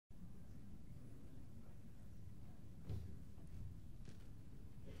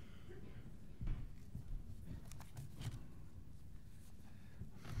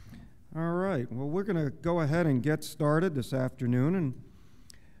right, well, we're going to go ahead and get started this afternoon, and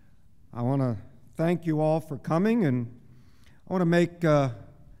I want to thank you all for coming, and I want to make a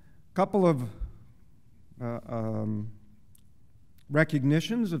couple of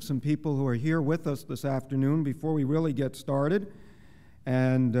recognitions of some people who are here with us this afternoon before we really get started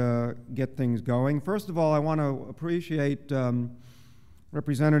and get things going. First of all, I want to appreciate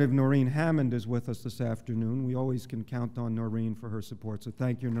Representative Noreen Hammond is with us this afternoon. We always can count on Noreen for her support, so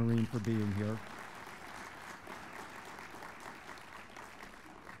thank you, Noreen, for being here.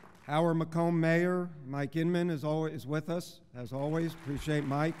 Our Macomb Mayor, Mike Inman, is with us, as always. Appreciate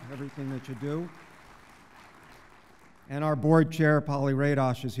Mike, everything that you do. And our board chair, Polly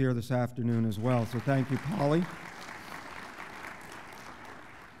Radosh, is here this afternoon as well, so thank you, Polly.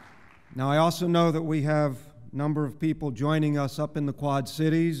 Now, I also know that we have a number of people joining us up in the Quad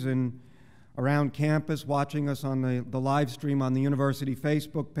Cities and around campus, watching us on the live stream on the university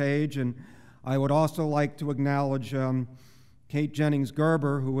Facebook page. And I would also like to acknowledge Kate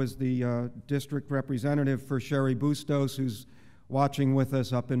Jennings-Gerber, who was the district representative for Sherry Bustos, who's watching with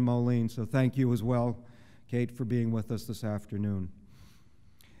us up in Moline. So thank you as well, Kate, for being with us this afternoon.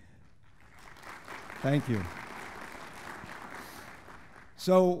 Thank you.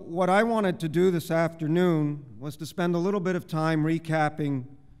 So what I wanted to do this afternoon was to spend a little bit of time recapping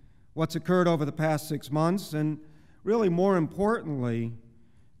what's occurred over the past 6 months, and really more importantly,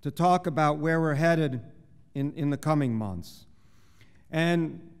 to talk about where we're headed in the coming months.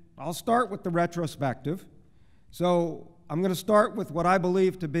 And I'll start with the retrospective. So I'm going to start with what I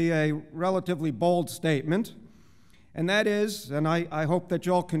believe to be a relatively bold statement, and that is, and I hope that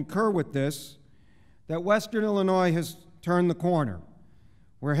you all concur with this, that Western Illinois has turned the corner.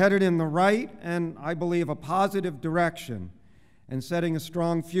 We're headed in the right, and I believe a positive direction, and setting a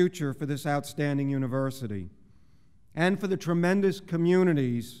strong future for this outstanding university and for the tremendous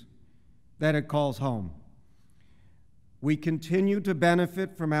communities that it calls home. We continue to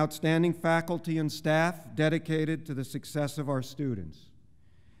benefit from outstanding faculty and staff dedicated to the success of our students.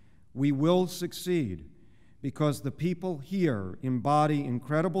 We will succeed because the people here embody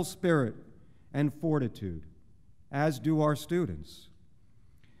incredible spirit and fortitude, as do our students.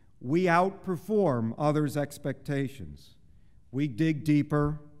 We outperform others' expectations. We dig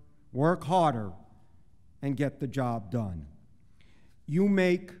deeper, work harder, and get the job done. You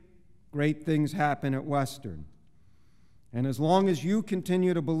make great things happen at Western. And as long as you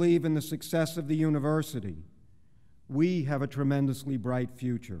continue to believe in the success of the university, we have a tremendously bright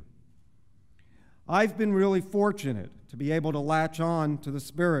future. I've been really fortunate to be able to latch on to the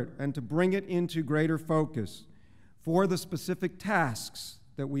spirit and to bring it into greater focus for the specific tasks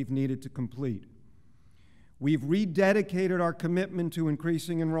that we've needed to complete. We've rededicated our commitment to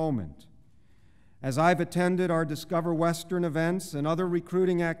increasing enrollment. As I've attended our Discover Western events and other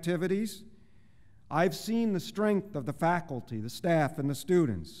recruiting activities, I've seen the strength of the faculty, the staff, and the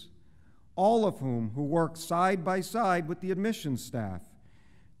students, all of whom work side by side with the admissions staff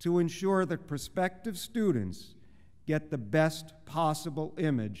to ensure that prospective students get the best possible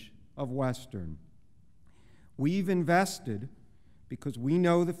image of Western. We've invested because we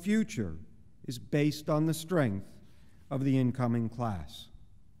know the future is based on the strength of the incoming class.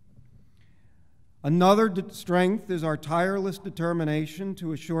 Another strength is our tireless determination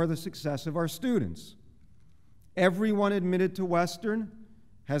to assure the success of our students. Everyone admitted to Western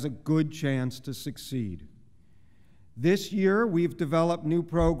has a good chance to succeed. This year, we've developed new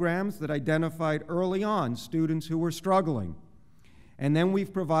programs that identified early on students who were struggling, and then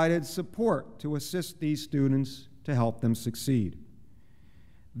we've provided support to assist these students to help them succeed.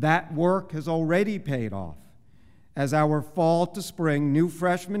 That work has already paid off, as our fall to spring new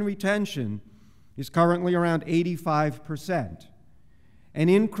freshman retention is currently around 85%, an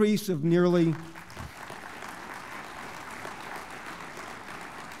increase of nearly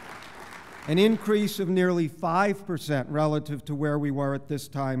 5% relative to where we were at this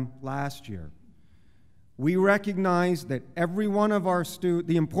time last year. We recognize that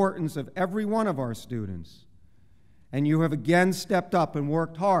the importance of every one of our students, and you have again stepped up and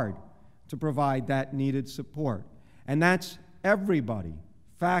worked hard to provide that needed support. And that's everybody,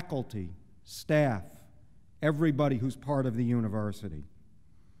 faculty, staff, everybody who's part of the university.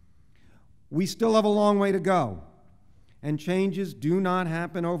 We still have a long way to go, and changes do not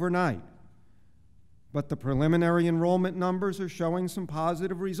happen overnight. But the preliminary enrollment numbers are showing some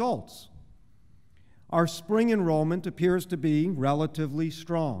positive results. Our spring enrollment appears to be relatively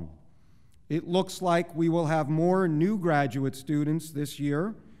strong. It looks like we will have more new graduate students this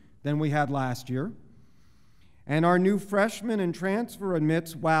year than we had last year. And our new freshmen and transfer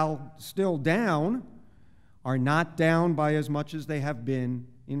admits, while still down, are not down by as much as they have been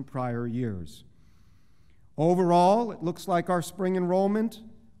in prior years. Overall, it looks like our spring enrollment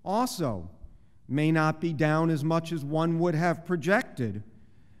also may not be down as much as one would have projected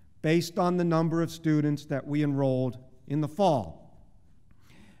based on the number of students that we enrolled in the fall.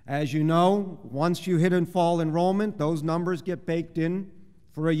 As you know, once you hit in fall enrollment, those numbers get baked in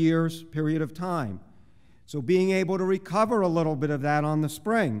for a year's period of time. So being able to recover a little bit of that on the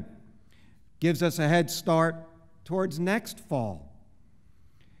spring gives us a head start towards next fall.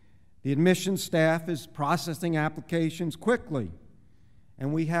 The admissions staff is processing applications quickly,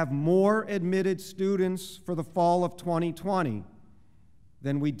 and we have more admitted students for the fall of 2020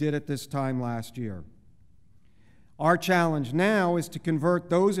 than we did at this time last year. Our challenge now is to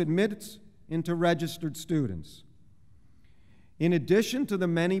convert those admits into registered students. In addition to the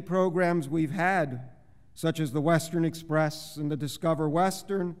many programs we've had, such as the Western Express and the Discover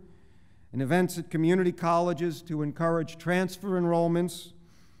Western, and events at community colleges to encourage transfer enrollments,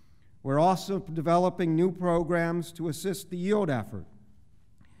 we're also developing new programs to assist the yield effort,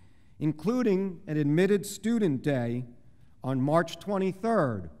 including an admitted student day on March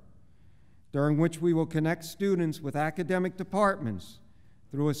 23rd, during which we will connect students with academic departments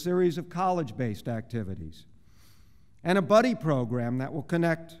through a series of college-based activities, and a buddy program that will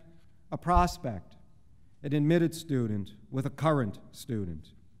connect a prospect, an admitted student, with a current student.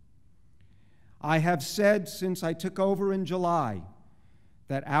 I have said since I took over in July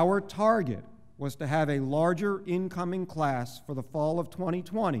that our target was to have a larger incoming class for the fall of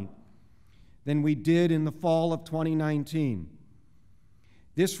 2020 than we did in the fall of 2019.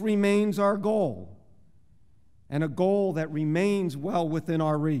 This remains our goal, and a goal that remains well within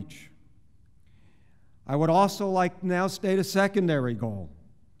our reach. I would also like to now state a secondary goal,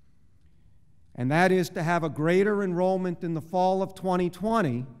 and that is to have a greater enrollment in the fall of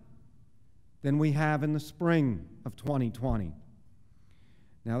 2020 than we have in the spring of 2020.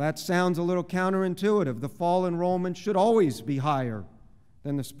 Now that sounds a little counterintuitive. The fall enrollment should always be higher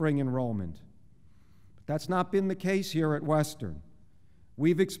than the spring enrollment. But that's not been the case here at Western.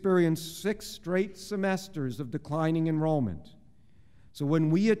 We've experienced 6 straight semesters of declining enrollment. So when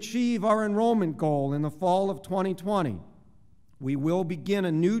we achieve our enrollment goal in the fall of 2020, we will begin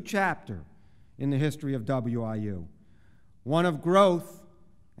a new chapter in the history of WIU, one of growth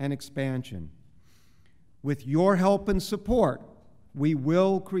and expansion. With your help and support, we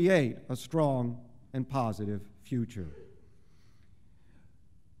will create a strong and positive future.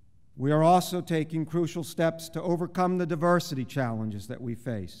 We are also taking crucial steps to overcome the diversity challenges that we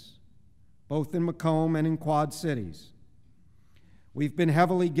face, both in Macomb and in Quad Cities. We've been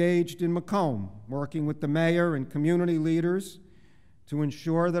heavily engaged in Macomb, working with the mayor and community leaders to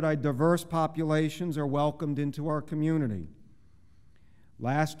ensure that our diverse populations are welcomed into our community.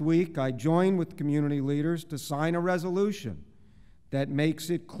 Last week, I joined with community leaders to sign a resolution that makes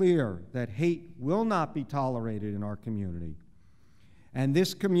it clear that hate will not be tolerated in our community. And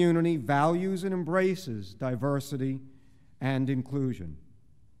this community values and embraces diversity and inclusion.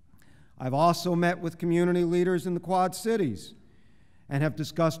 I've also met with community leaders in the Quad Cities and have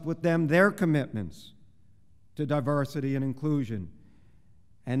discussed with them their commitments to diversity and inclusion,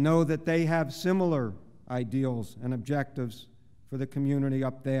 and know that they have similar ideals and objectives for the community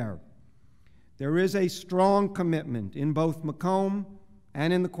up there. There is a strong commitment in both Macomb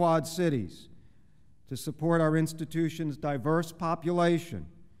and in the Quad Cities to support our institution's diverse population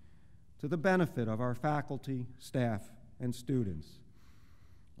to the benefit of our faculty, staff, and students.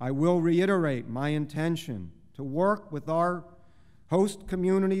 I will reiterate my intention to work with our host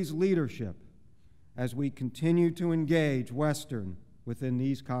community's leadership as we continue to engage Western within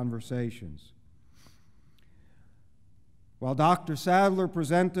these conversations. While Dr. Sadler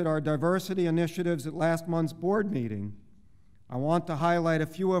presented our diversity initiatives at last month's board meeting, I want to highlight a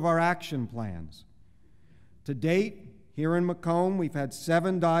few of our action plans. To date, here in Macomb, we've had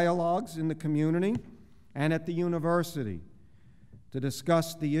 7 dialogues in the community and at the university to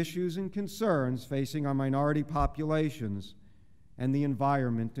discuss the issues and concerns facing our minority populations and the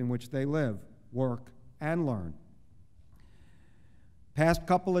environment in which they live, work, and learn. Past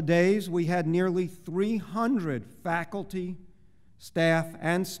couple of days, we had nearly 300 faculty, staff,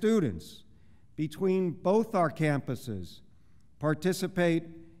 and students between both our campuses participate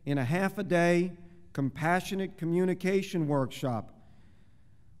in a half-a-day compassionate communication workshop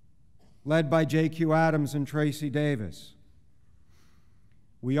led by J.Q. Adams and Tracy Davis.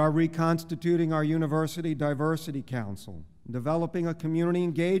 We are reconstituting our University Diversity Council, developing a community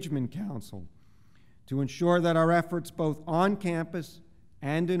engagement council to ensure that our efforts both on campus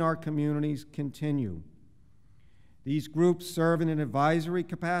and in our communities continue. These groups serve in an advisory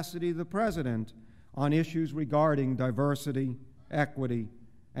capacity to the President on issues regarding diversity, equity,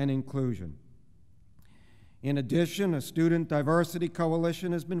 and inclusion. In addition, a student diversity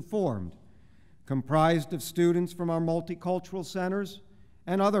coalition has been formed, comprised of students from our multicultural centers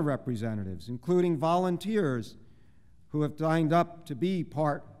and other representatives, including volunteers who have signed up to be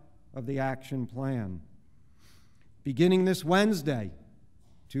part of the action plan. Beginning this Wednesday,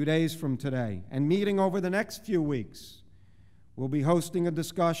 2 days from today, and meeting over the next few weeks, we'll be hosting a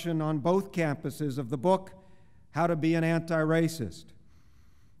discussion on both campuses of the book, How to Be an Anti-Racist.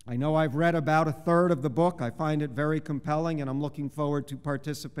 I know I've read about a third of the book. I find it very compelling, and I'm looking forward to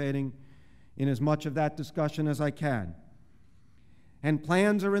participating in as much of that discussion as I can. And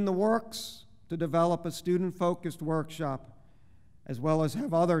plans are in the works to develop a student-focused workshop, as well as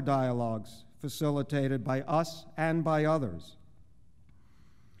have other dialogues facilitated by us and by others.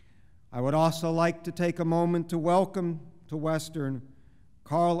 I would also like to take a moment to welcome to Western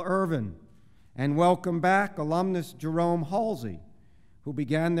Carl Irvin and welcome back alumnus Jerome Halsey, who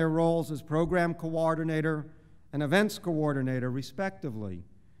began their roles as program coordinator and events coordinator, respectively,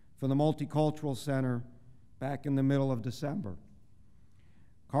 for the Multicultural Center back in the middle of December.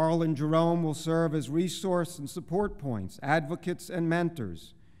 Carl and Jerome will serve as resource and support points, advocates and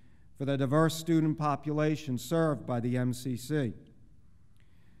mentors for the diverse student population served by the MCC.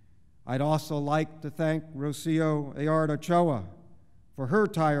 I'd also like to thank Rocio Ayarda-Choa for her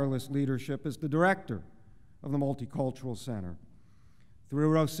tireless leadership as the director of the Multicultural Center. Through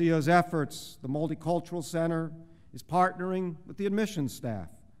Rocio's efforts, the Multicultural Center is partnering with the admissions staff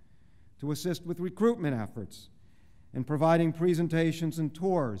to assist with recruitment efforts and providing presentations and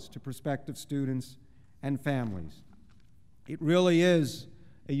tours to prospective students and families. It really is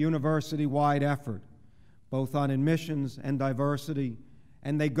a university-wide effort, both on admissions and diversity,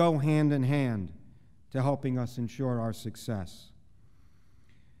 and they go hand in hand to helping us ensure our success.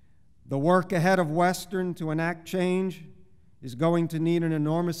 The work ahead of Western to enact change is going to need an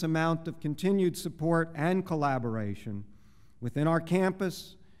enormous amount of continued support and collaboration within our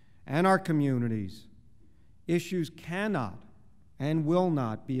campus and our communities. Issues cannot and will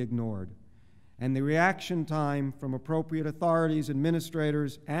not be ignored, and the reaction time from appropriate authorities,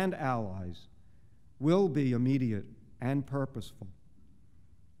 administrators, and allies will be immediate and purposeful.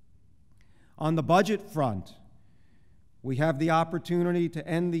 On the budget front, we have the opportunity to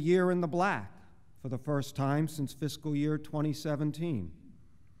end the year in the black for the first time since fiscal year 2017.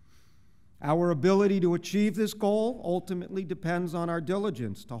 Our ability to achieve this goal ultimately depends on our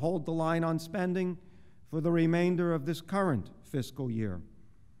diligence to hold the line on spending for the remainder of this current fiscal year.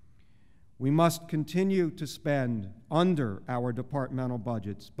 We must continue to spend under our departmental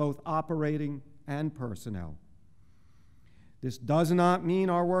budgets, both operating and personnel. This does not mean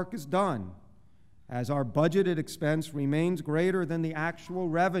our work is done, as our budgeted expense remains greater than the actual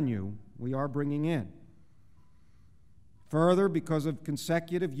revenue we are bringing in. Further, because of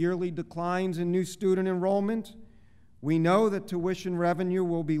consecutive yearly declines in new student enrollment, we know that tuition revenue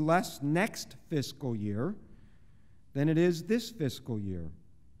will be less next fiscal year than it is this fiscal year.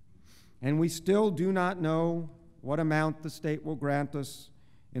 And we still do not know what amount the state will grant us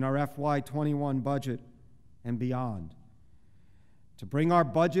in our FY21 budget and beyond. To bring our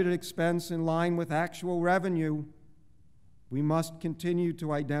budgeted expense in line with actual revenue, we must continue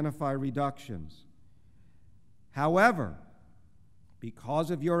to identify reductions. However,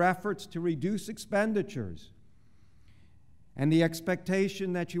 because of your efforts to reduce expenditures and the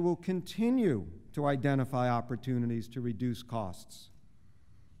expectation that you will continue to identify opportunities to reduce costs,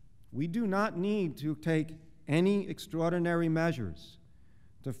 we do not need to take any extraordinary measures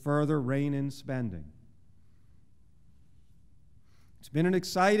to further rein in spending. It's been an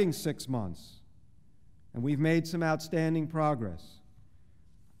exciting 6 months, and we've made some outstanding progress,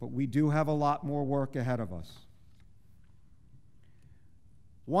 but we do have a lot more work ahead of us.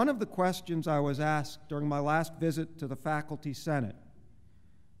 One of the questions I was asked during my last visit to the Faculty Senate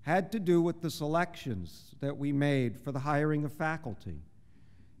had to do with the selections that we made for the hiring of faculty.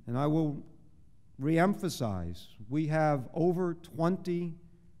 And I will reemphasize, we have over 20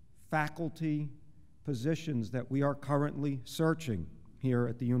 faculty positions that we are currently searching here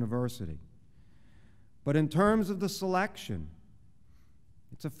at the university. But in terms of the selection,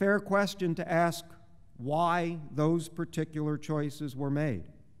 it's a fair question to ask why those particular choices were made.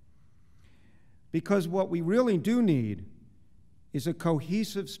 Because what we really do need is a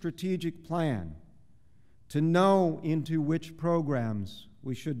cohesive strategic plan to know into which programs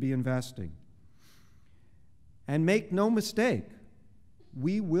we should be investing. And make no mistake,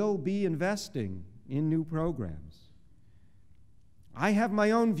 we will be investing in new programs. I have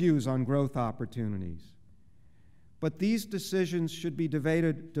my own views on growth opportunities, but these decisions should be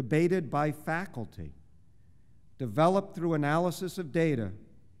debated by faculty, developed through analysis of data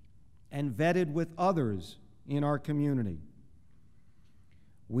and vetted with others in our community.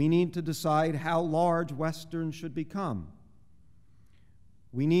 We need to decide how large Western should become.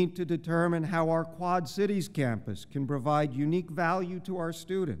 We need to determine how our Quad Cities campus can provide unique value to our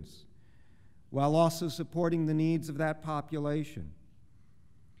students while also supporting the needs of that population.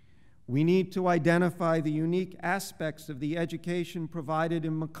 We need to identify the unique aspects of the education provided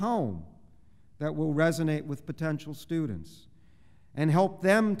in Macomb that will resonate with potential students and help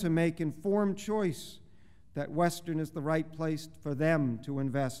them to make informed choice that Western is the right place for them to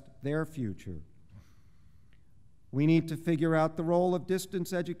invest their future. We need to figure out the role of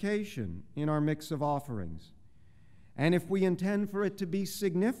distance education in our mix of offerings. And if we intend for it to be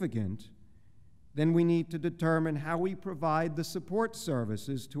significant, then we need to determine how we provide the support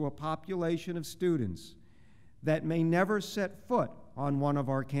services to a population of students that may never set foot on one of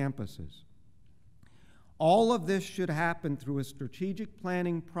our campuses. All of this should happen through a strategic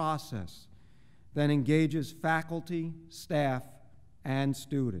planning process that engages faculty, staff, and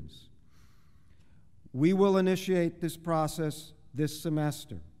students. We will initiate this process this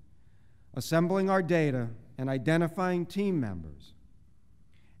semester, assembling our data and identifying team members,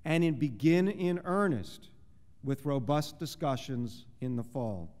 and begin in earnest with robust discussions in the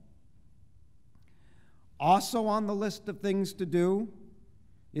fall. Also on the list of things to do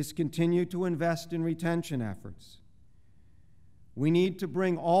is continue to invest in retention efforts. We need to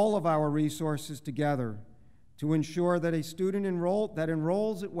bring all of our resources together to ensure that a student that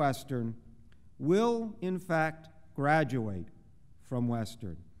enrolls at Western will, in fact, graduate from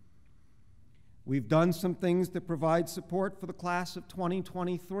Western. We've done some things that provide support for the class of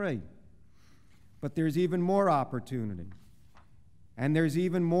 2023, but there's even more opportunity. And there's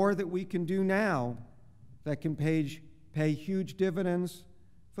even more that we can do now that can pay huge dividends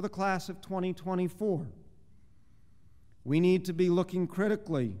for the class of 2024. We need to be looking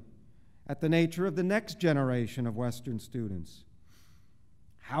critically at the nature of the next generation of Western students.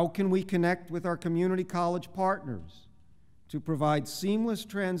 How can we connect with our community college partners to provide seamless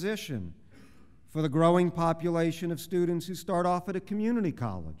transition for the growing population of students who start off at a community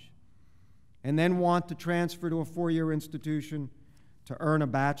college and then want to transfer to a four-year institution to earn a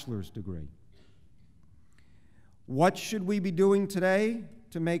bachelor's degree? What should we be doing today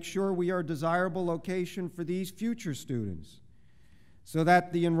to make sure we are a desirable location for these future students so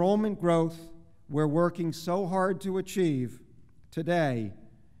that the enrollment growth we're working so hard to achieve today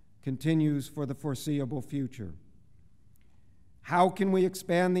continues for the foreseeable future? How can we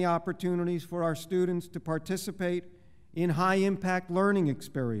expand the opportunities for our students to participate in high-impact learning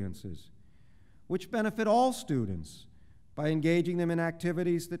experiences, which benefit all students by engaging them in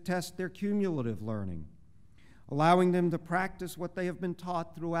activities that test their cumulative learning, allowing them to practice what they have been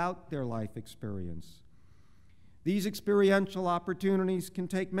taught throughout their life experience? These experiential opportunities can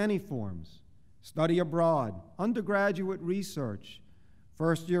take many forms: study abroad, undergraduate research,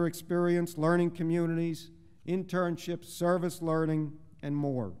 first-year experience, learning communities, internships, service learning, and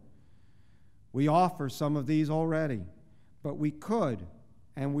more. We offer some of these already, but we could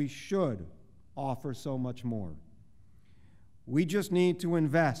and we should offer so much more. We just need to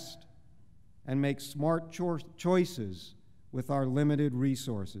invest and make smart choices with our limited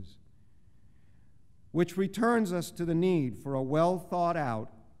resources, which returns us to the need for a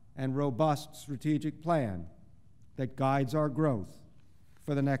well-thought-out and robust strategic plan that guides our growth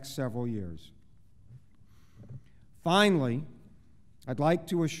for the next several years. Finally, I'd like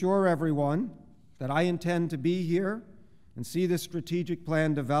to assure everyone that I intend to be here and see this strategic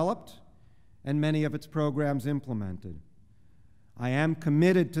plan developed and many of its programs implemented. I am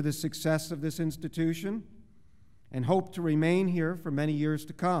committed to the success of this institution and hope to remain here for many years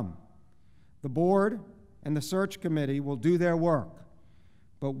to come. The board and the search committee will do their work,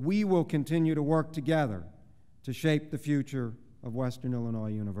 but we will continue to work together to shape the future of Western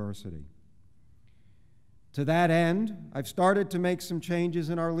Illinois University. To that end, I've started to make some changes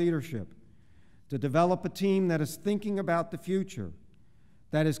in our leadership to develop a team that is thinking about the future,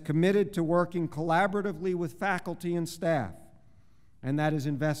 that is committed to working collaboratively with faculty and staff, and that is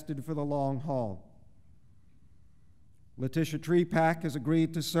invested for the long haul. Letitia Trepak has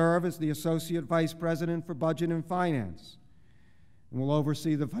agreed to serve as the Associate Vice President for Budget and Finance and will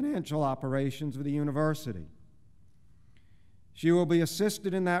oversee the financial operations of the university. She will be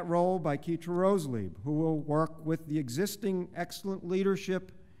assisted in that role by Keitra Roselieb, who will work with the existing excellent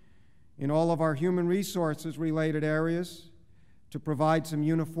leadership in all of our human resources related areas to provide some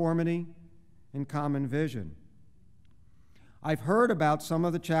uniformity and common vision. I've heard about some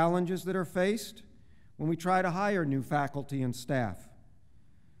of the challenges that are faced when we try to hire new faculty and staff.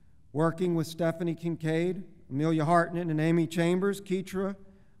 Working with Stephanie Kincaid, Amelia Hartnett, and Amy Chambers, Keitra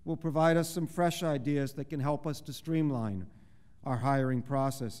will provide us some fresh ideas that can help us to streamline our hiring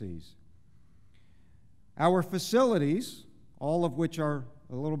processes. Our facilities, all of which are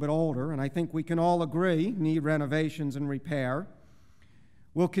a little bit older, and I think we can all agree need renovations and repair,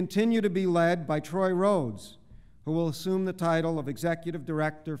 will continue to be led by Troy Rhodes, who will assume the title of Executive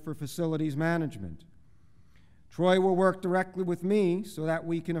Director for Facilities Management. Troy will work directly with me so that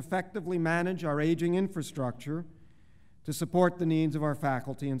we can effectively manage our aging infrastructure to support the needs of our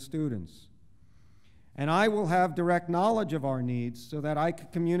faculty and students. And I will have direct knowledge of our needs so that I can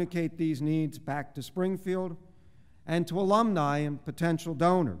communicate these needs back to Springfield and to alumni and potential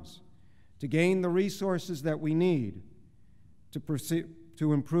donors to gain the resources that we need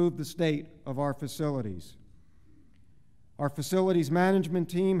to improve the state of our facilities. Our facilities management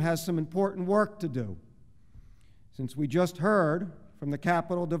team has some important work to do, since we just heard from the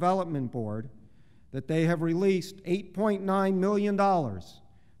Capital Development Board that they have released $8.9 million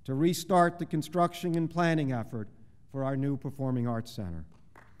to restart the construction and planning effort for our new Performing Arts Center.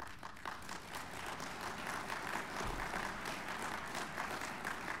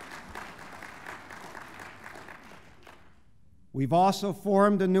 We've also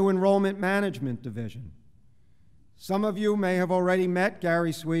formed a new enrollment management division. Some of you may have already met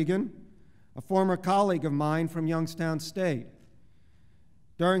Gary Swegan, a former colleague of mine from Youngstown State.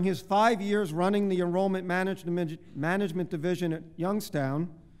 During his 5 years running the enrollment management division at Youngstown,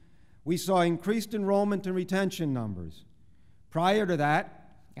 we saw increased enrollment and retention numbers. Prior to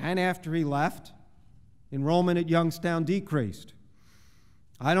that, and after he left, enrollment at Youngstown decreased.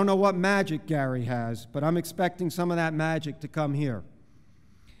 I don't know what magic Gary has, but I'm expecting some of that magic to come here.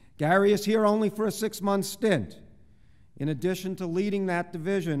 Gary is here only for a 6-month stint. In addition to leading that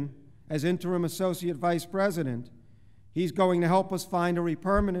division as interim associate vice president, he's going to help us find a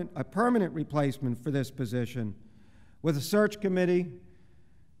permanent replacement for this position with a search committee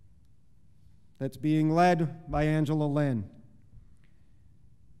that's being led by Angela Lynn.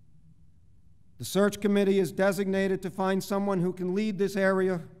 The search committee is designated to find someone who can lead this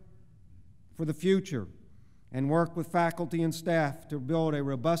area for the future and work with faculty and staff to build a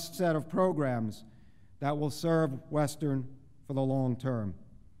robust set of programs that will serve Western for the long term.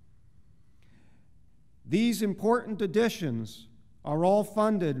 These important additions are all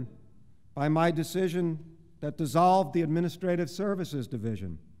funded by my decision that dissolved the Administrative Services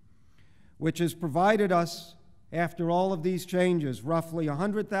Division, which has provided us, after all of these changes, roughly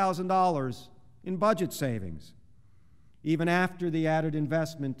 $100,000 in budget savings, even after the added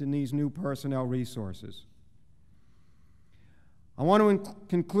investment in these new personnel resources. I want to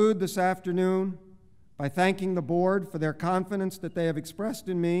conclude this afternoon by thanking the board for their confidence that they have expressed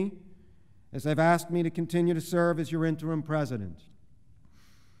in me as they've asked me to continue to serve as your interim president.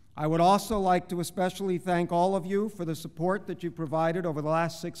 I would also like to especially thank all of you for the support that you've provided over the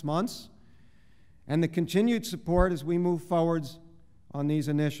last 6 months and the continued support as we move forwards on these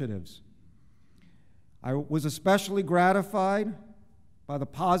initiatives. I was especially gratified by the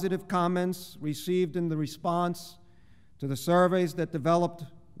positive comments received in the response to the surveys that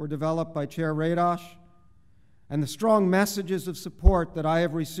were developed by Chair Radosh, and the strong messages of support that I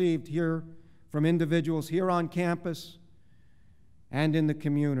have received here from individuals here on campus and in the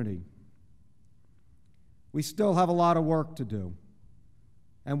community. We still have a lot of work to do,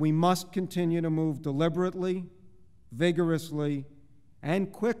 and we must continue to move deliberately, vigorously,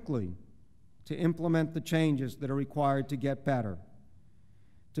 and quickly to implement the changes that are required to get better,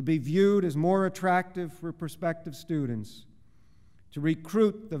 to be viewed as more attractive for prospective students, to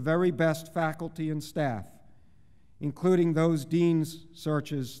recruit the very best faculty and staff, including those dean's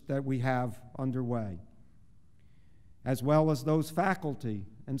searches that we have underway, as well as those faculty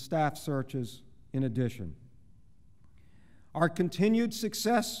and staff searches in addition. Our continued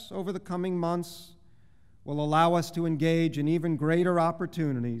success over the coming months will allow us to engage in even greater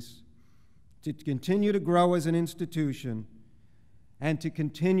opportunities to continue to grow as an institution and to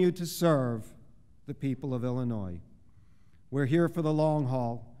continue to serve the people of Illinois. We're here for the long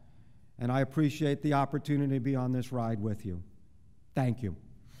haul, and I appreciate the opportunity to be on this ride with you. Thank you.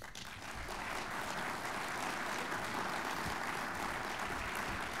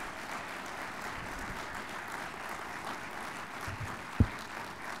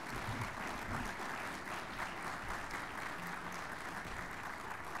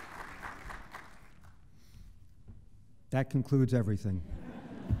 That concludes everything.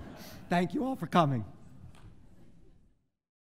 Thank you all for coming.